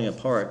and pulling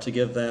apart to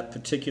give that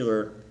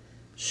particular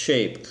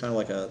shape, kind of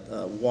like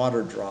a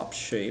water drop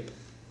shape.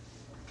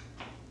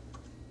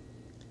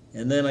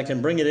 And then I can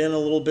bring it in a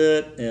little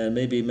bit and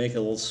maybe make it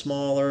a little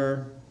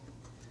smaller.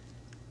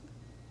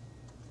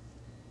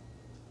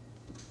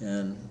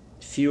 And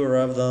fewer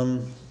of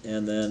them,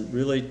 and then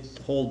really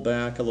hold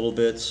back a little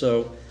bit.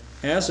 So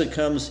as it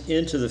comes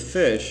into the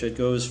fish, it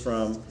goes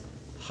from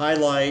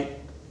highlight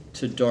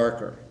to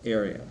darker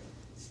area.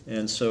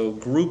 And so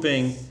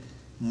grouping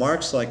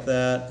marks like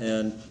that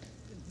and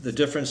the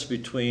difference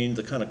between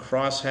the kind of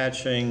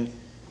cross-hatching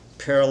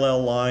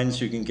parallel lines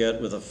you can get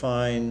with a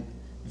fine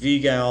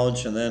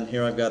V-gouge, and then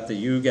here I've got the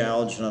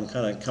U-gouge, and I'm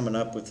kind of coming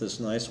up with this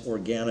nice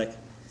organic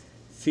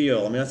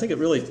feel. I mean, I think it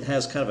really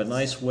has kind of a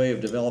nice way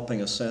of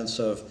developing a sense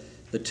of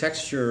the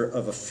texture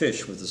of a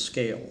fish with the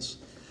scales.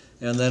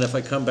 And then if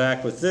I come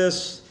back with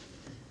this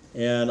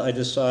and I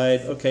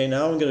decide, okay,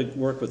 now I'm going to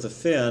work with the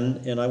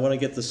fin, and I want to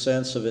get the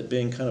sense of it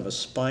being kind of a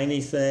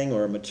spiny thing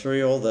or a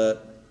material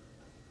that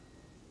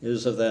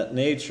is of that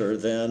nature,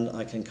 then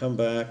I can come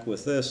back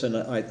with this. And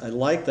I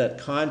like that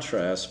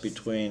contrast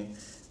between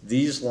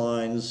these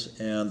lines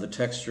and the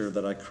texture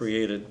that I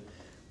created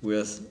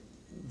with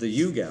the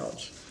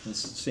U-gouge. It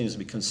seems to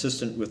be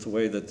consistent with the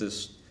way that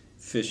this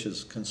fish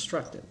is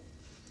constructed.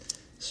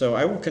 So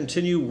I will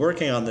continue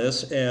working on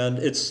this, and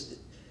it's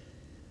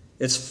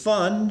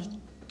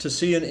fun to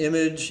see an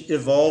image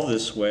evolve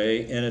this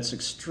way, and it's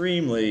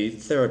extremely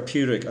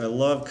therapeutic. I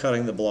love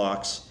cutting the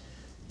blocks,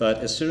 but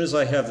as soon as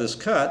I have this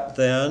cut,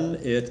 then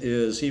it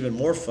is even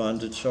more fun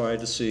to try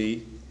to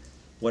see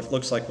what it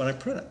looks like when I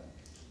print it.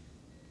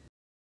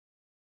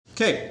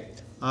 Okay,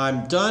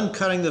 I'm done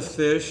cutting the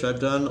fish. I've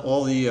done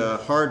all the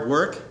hard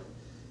work.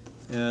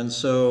 And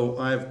so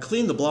I've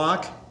cleaned the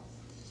block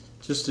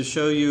just to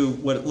show you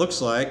what it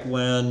looks like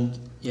when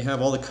you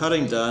have all the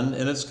cutting done,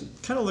 and it's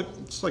kind of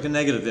looks like a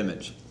negative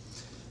image.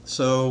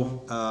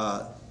 So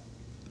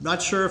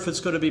not sure if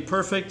it's going to be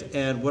perfect,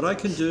 and what I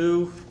can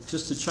do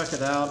just to check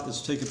it out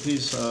is take a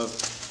piece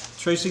of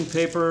tracing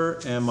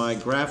paper and my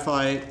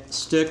graphite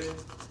stick,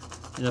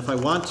 and if I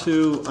want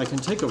to, I can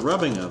take a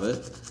rubbing of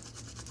it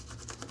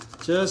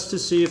just to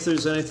see if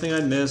there's anything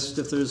I missed,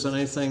 if there's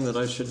anything that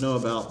I should know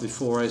about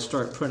before I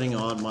start printing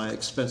on my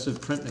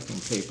expensive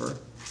printmaking paper.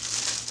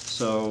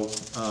 So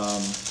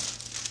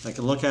I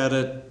can look at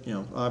it, you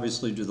know,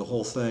 obviously do the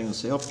whole thing and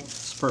say, oh,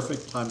 it's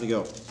perfect, time to go.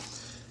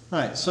 All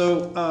right,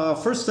 so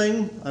first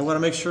thing, I want to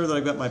make sure that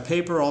I've got my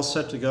paper all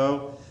set to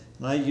go.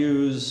 And I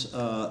use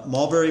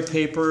mulberry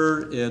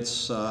paper.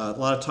 It's a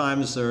lot of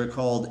times they're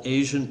called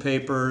Asian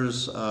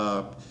papers.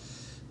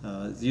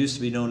 It used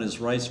to be known as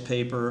rice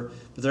paper,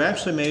 but they're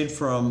actually made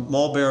from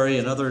mulberry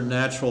and other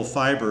natural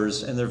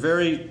fibers, and they're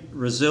very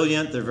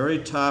resilient, they're very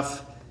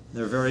tough,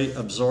 they're very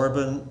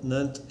absorbent,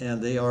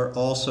 and they are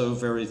also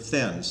very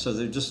thin. So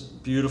they're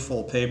just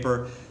beautiful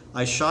paper.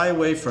 I shy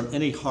away from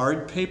any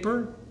hard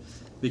paper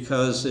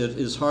because it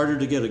is harder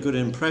to get a good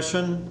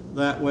impression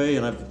that way,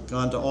 and I've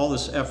gone to all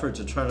this effort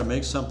to try to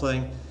make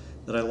something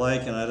that I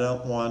like, and I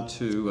don't want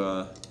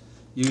to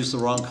use the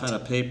wrong kind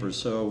of paper.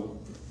 So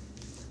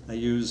I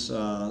use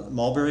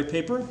mulberry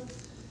paper,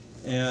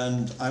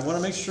 and I want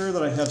to make sure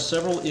that I have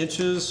several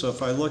inches. So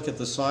if I look at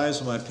the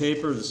size of my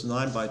paper, this is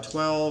 9 by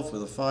 12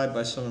 with a 5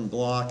 by 7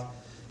 block,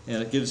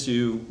 and it gives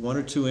you 1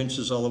 or 2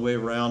 inches all the way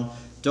around.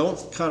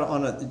 Don't cut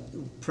on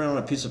print on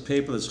a piece of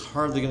paper that's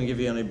hardly going to give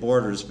you any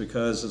borders,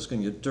 because it's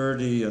going to get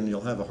dirty and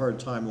you'll have a hard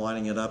time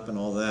lining it up and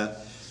all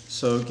that.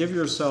 So give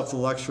yourself the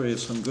luxury of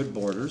some good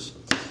borders.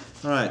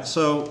 All right,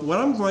 so what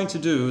I'm going to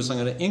do is I'm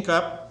going to ink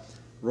up,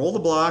 roll the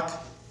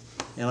block,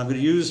 and I'm going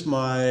to use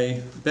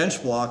my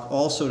bench block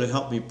also to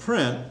help me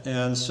print,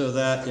 and so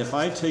that if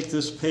I take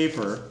this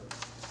paper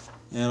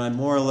and I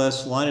more or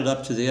less line it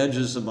up to the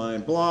edges of my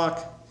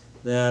block,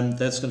 then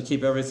that's going to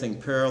keep everything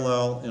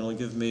parallel and it'll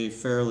give me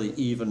fairly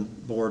even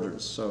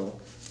borders. So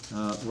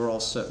we're all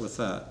set with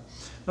that.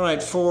 All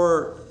right,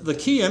 for the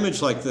key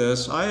image like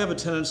this, I have a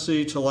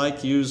tendency to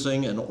like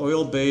using an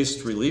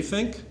oil-based relief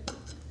ink.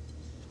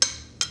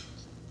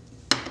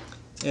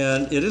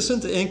 And it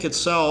isn't the ink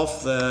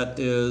itself that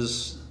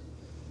is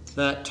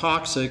that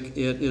toxic,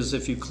 it is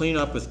if you clean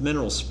up with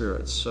mineral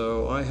spirits.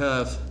 So I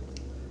have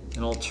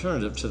an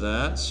alternative to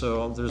that.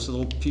 So there's a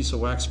little piece of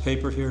wax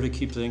paper here to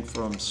keep the ink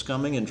from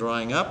scumming and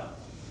drying up.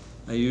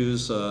 I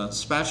use a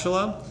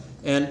spatula,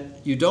 and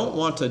you don't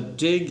want to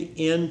dig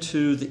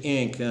into the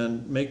ink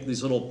and make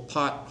these little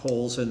pot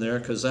holes in there,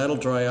 because that'll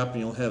dry up and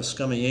you'll have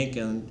scummy ink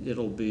and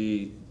it'll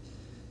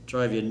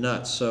drive you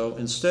nuts. So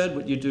instead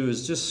what you do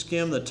is just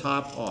skim the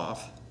top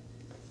off.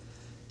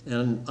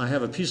 And I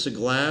have a piece of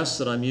glass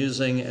that I'm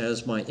using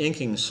as my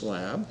inking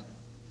slab.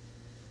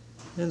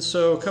 And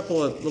so a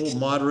couple of little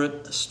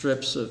moderate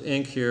strips of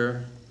ink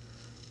here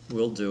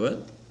will do it.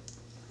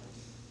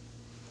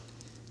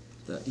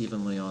 Put that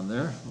evenly on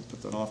there. I'll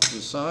put that off to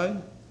the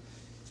side.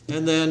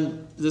 And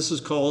then this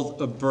is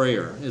called a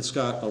brayer. It's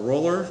got a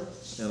roller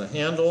and a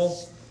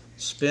handle,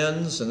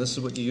 spins, and this is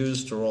what you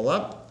use to roll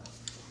up.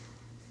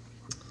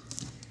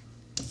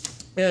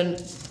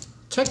 And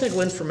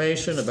technical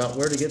information about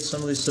where to get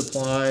some of these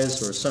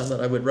supplies, or some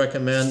that I would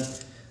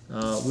recommend,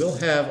 we'll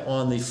have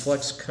on the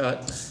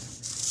Flexcut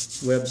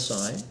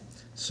website.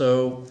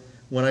 So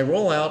when I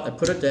roll out, I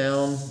put it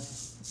down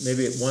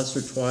maybe once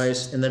or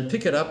twice, and then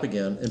pick it up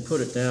again and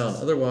put it down.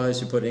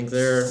 Otherwise, you put ink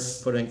there,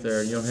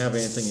 and you don't have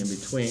anything in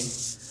between.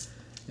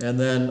 And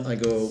then I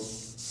go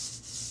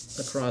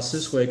across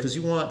this way, because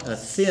you want a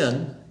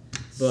thin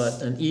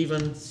but an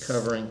even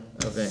covering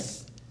of ink.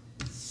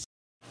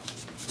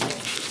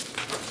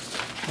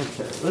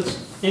 Okay,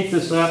 let's ink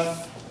this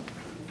up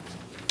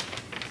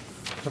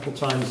a couple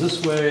times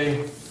this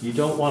way. You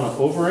don't want to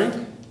over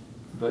ink,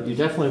 but you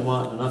definitely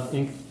want enough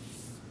ink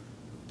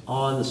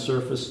on the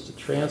surface to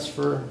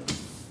transfer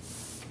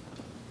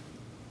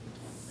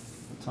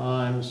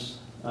times.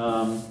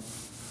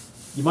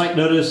 You might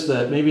notice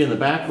that maybe in the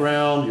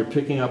background you're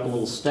picking up a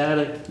little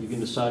static. You can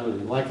decide whether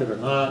you like it or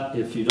not.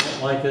 If you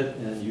don't like it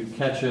and you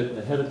catch it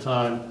ahead of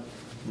time,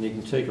 and you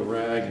can take a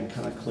rag and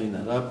kind of clean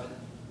that up.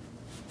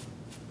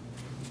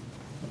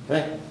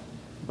 Okay,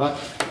 but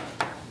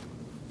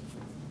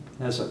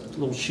it has a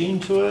little sheen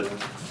to it.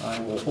 I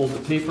will hold the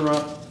paper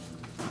up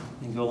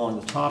and go along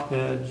the top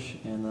edge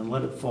and then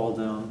let it fall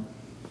down.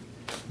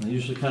 And I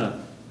usually kind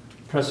of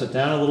press it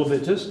down a little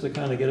bit just to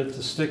kind of get it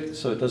to stick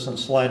so it doesn't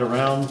slide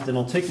around. Then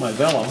I'll take my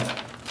vellum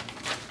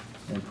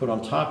and put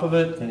on top of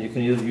it, and you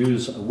can either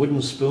use a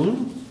wooden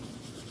spoon,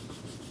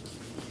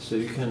 so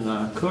you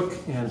can cook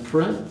and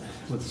print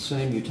with the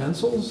same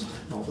utensils,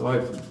 although I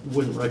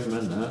wouldn't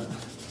recommend that.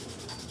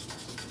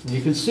 And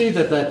you can see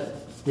that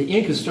the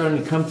ink is starting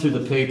to come through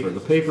the paper. The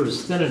paper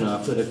is thin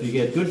enough that if you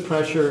get good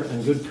pressure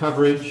and good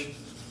coverage,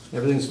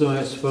 everything's doing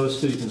what it's supposed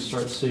to, you can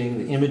start seeing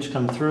the image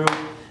come through.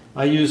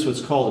 I use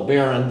what's called a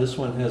Baron. This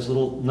one has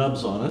little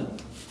nubs on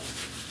it.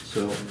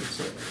 So it's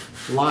like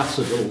lots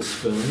of little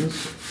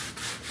spoons.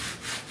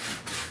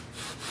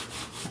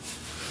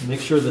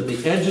 Make sure that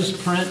the edges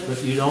print,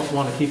 but you don't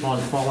want to keep on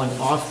falling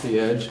off the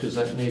edge, because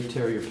that may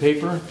tear your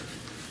paper.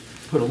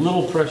 Put a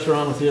little pressure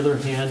on with the other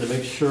hand to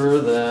make sure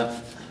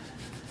that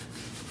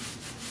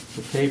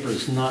the paper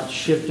is not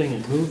shifting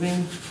and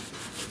moving.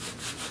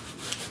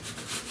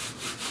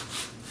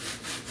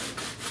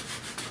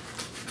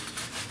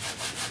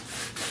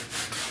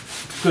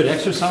 Good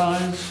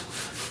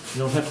exercise. You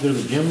don't have to go to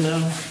the gym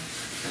now.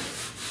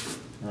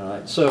 All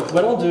right, so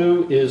what I'll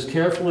do is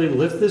carefully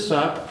lift this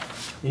up,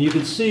 and you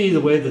can see the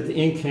way that the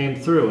ink came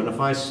through. And if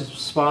I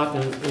spot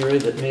an area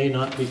that may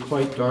not be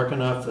quite dark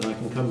enough, then I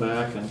can come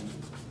back and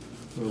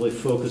really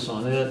focus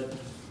on it.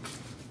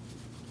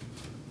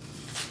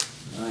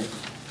 Right.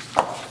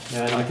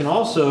 And I can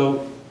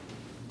also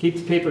keep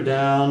the paper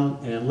down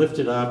and lift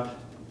it up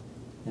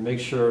and make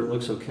sure it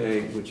looks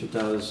okay, which it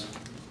does.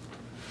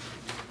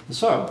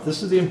 So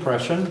this is the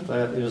impression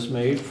that is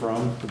made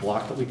from the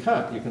block that we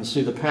cut. You can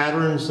see the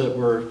patterns that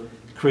were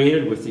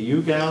created with the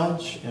U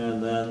gouge,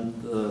 and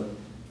then the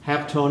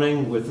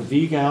half-toning with the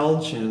V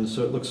gouge, and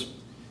so it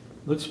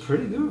looks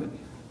pretty good.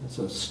 It's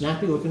a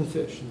snappy looking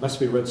fish. It must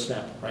be red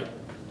snapper, right?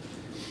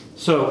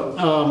 So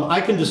I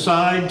can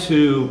decide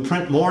to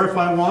print more if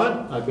I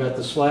want. I've got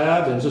the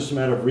slab, and it's just a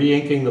matter of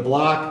re-inking the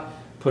block,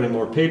 putting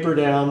more paper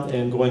down,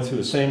 and going through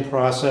the same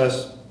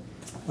process.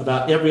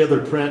 About every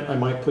other print, I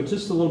might put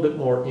just a little bit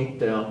more ink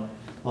down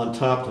on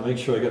top to make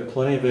sure I get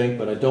plenty of ink,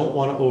 but I don't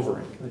want to over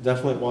ink. I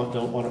definitely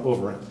don't want to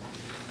over ink.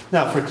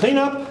 Now for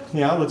cleanup,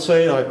 let's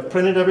say I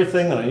printed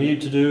everything that I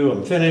needed to do,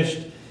 I'm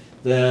finished.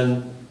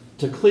 Then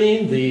to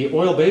clean the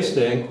oil-based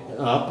ink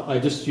up, I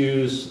just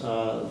use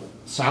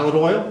salad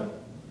oil,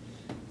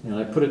 and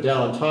I put it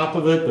down on top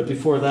of it, but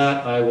before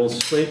that I will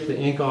scrape the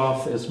ink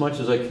off as much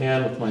as I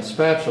can with my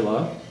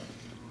spatula.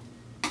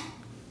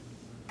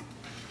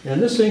 And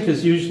this ink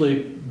is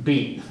usually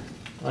beat.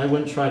 I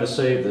wouldn't try to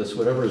save this.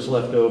 Whatever is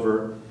left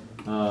over,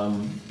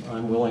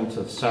 I'm willing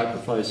to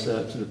sacrifice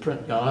that to the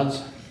print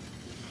gods.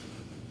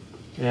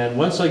 And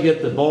once I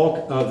get the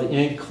bulk of the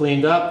ink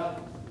cleaned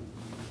up,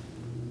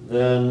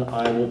 then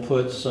I will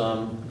put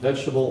some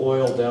vegetable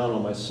oil down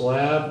on my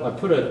slab. I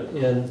put it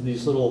in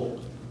these little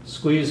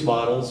squeeze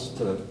bottles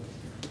to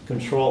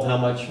control how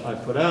much I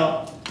put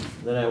out.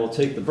 Then I will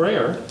take the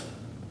brayer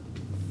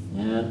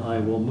and I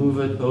will move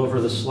it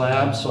over the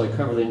slab so I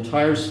cover the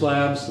entire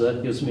slab, so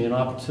that gives me an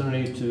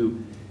opportunity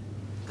to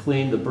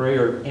clean the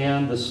brayer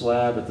and the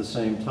slab at the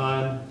same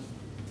time.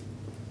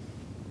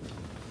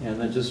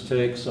 And then just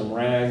take some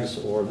rags,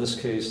 or in this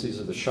case these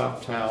are the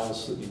shop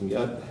towels that you can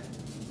get,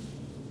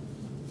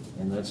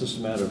 and that's just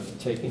a matter of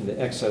taking the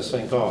excess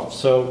ink off.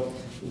 So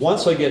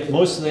once I get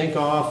most of the ink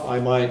off, I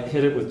might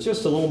hit it with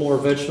just a little more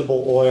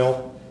vegetable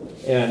oil.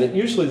 And it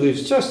usually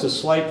leaves just a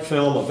slight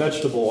film of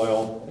vegetable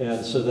oil,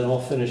 and so then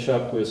I'll finish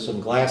up with some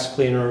glass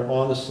cleaner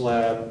on the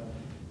slab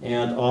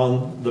and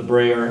on the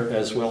brayer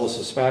as well as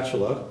the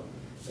spatula,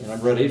 and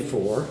I'm ready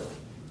for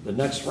the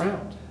next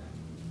round.